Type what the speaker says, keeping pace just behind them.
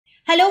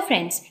Hello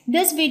friends,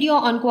 this video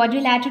on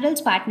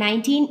quadrilaterals part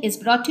 19 is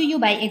brought to you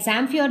by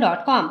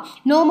examfear.com.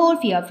 No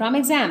more fear from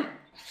exam.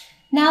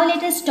 Now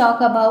let us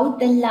talk about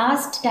the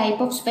last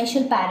type of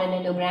special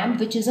parallelogram,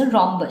 which is a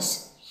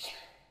rhombus.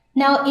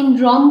 Now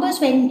in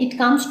rhombus, when it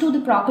comes to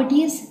the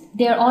properties,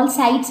 all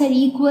sides are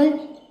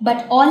equal,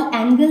 but all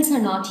angles are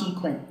not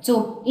equal.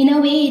 So in a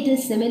way it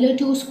is similar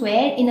to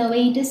square, in a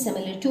way it is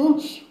similar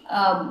to,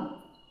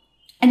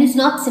 and it's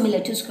not similar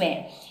to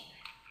square.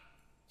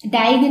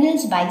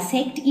 Diagonals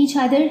bisect each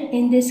other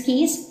in this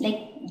case,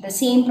 like the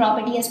same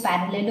property as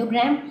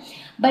parallelogram,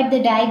 but the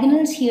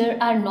diagonals here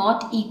are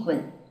not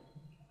equal.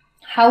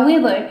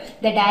 However,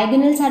 the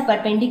diagonals are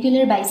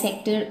perpendicular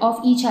bisector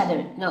of each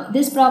other. Now,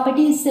 this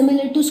property is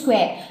similar to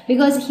square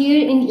because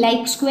here in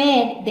like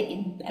square,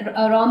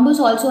 a rhombus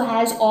also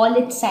has all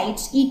its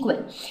sides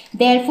equal.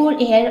 Therefore,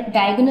 here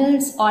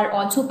diagonals are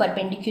also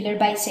perpendicular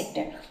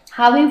bisector.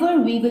 However,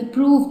 we will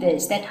prove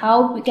this, that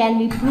how can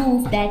we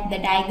prove that the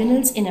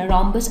diagonals in a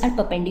rhombus are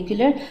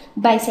perpendicular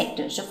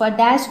bisectors. So for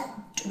that,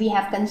 we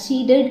have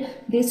considered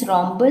this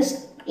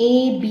rhombus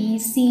A, B,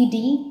 C,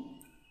 D.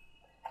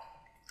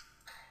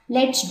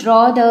 Let's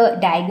draw the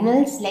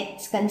diagonals.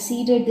 Let's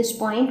consider this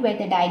point where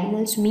the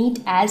diagonals meet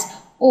as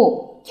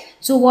O.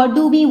 So what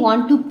do we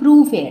want to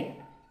prove here?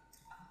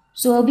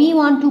 So we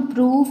want to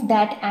prove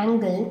that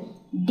angle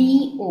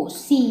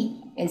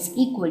DOC is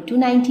equal to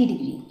 90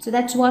 degrees. So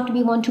that's what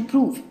we want to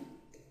prove.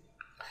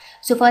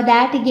 So for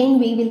that again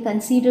we will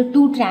consider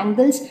two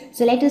triangles.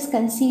 So let us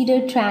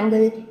consider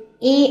triangle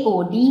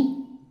AOD,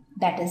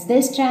 that is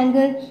this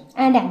triangle,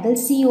 and angle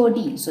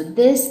COD. So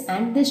this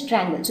and this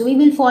triangle. So we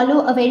will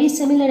follow a very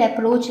similar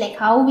approach like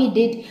how we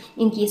did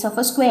in case of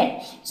a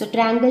square. So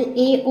triangle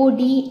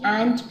AOD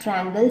and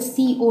triangle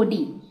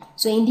COD.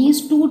 So in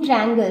these two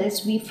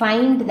triangles we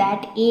find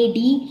that AD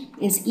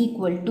is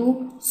equal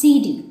to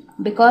CD,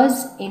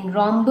 because in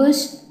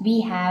rhombus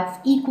we have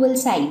equal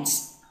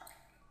sides.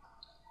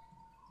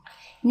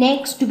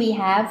 Next we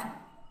have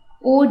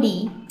OD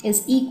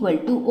is equal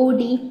to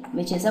OD,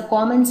 which is a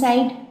common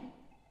side.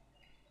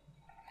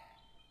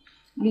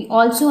 We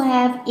also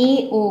have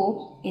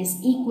AO is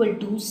equal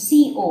to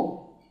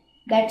CO.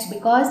 That's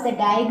because the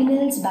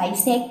diagonals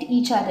bisect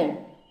each other,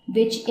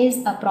 which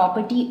is a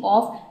property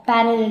of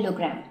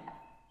parallelogram.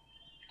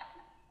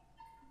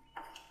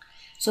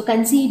 So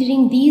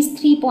considering these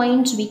 3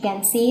 points, we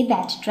can say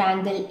that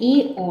triangle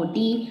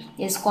AOD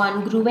is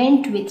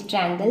congruent with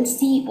triangle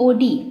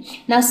COD.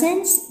 Now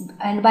since,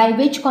 and by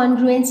which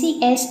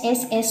congruency?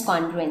 SSS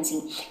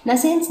congruency. Now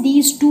since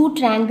these two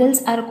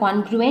triangles are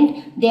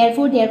congruent,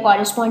 therefore their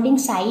corresponding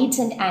sides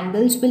and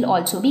angles will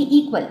also be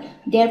equal.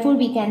 Therefore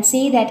we can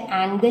say that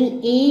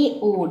angle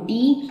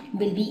AOD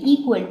will be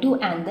equal to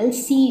angle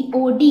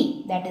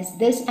COD. That is,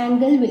 this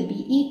angle will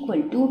be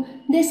equal to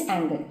this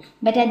angle.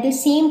 But at the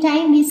same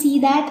time we see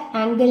that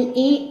angle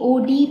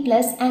AOD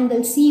plus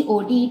angle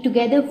COD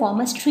together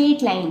form a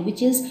straight line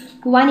which is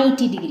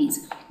 180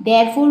 degrees.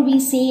 Therefore we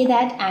say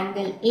that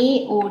angle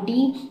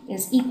AOD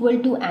is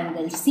equal to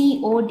angle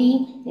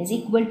COD is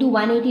equal to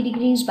 180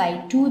 degrees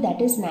by 2,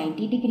 that is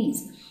 90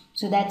 degrees.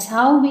 So that's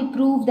how we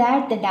prove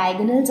that the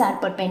diagonals are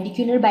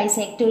perpendicular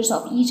bisectors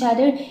of each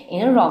other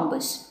in a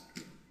rhombus.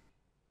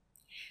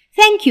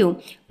 Thank you.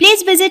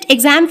 Please visit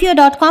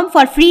examfear.com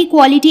for free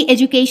quality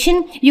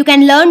education. You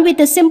can learn with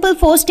a simple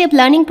 4-step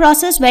learning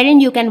process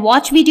wherein you can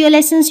watch video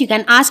lessons, you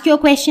can ask your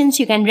questions,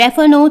 you can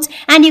refer notes,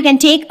 and you can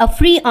take a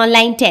free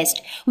online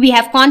test. We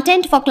have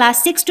content for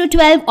class 6 to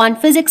 12 on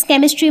physics,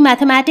 chemistry,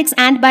 mathematics,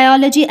 and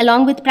biology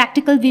along with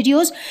practical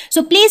videos.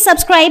 So please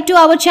subscribe to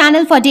our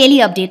channel for daily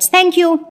updates. Thank you.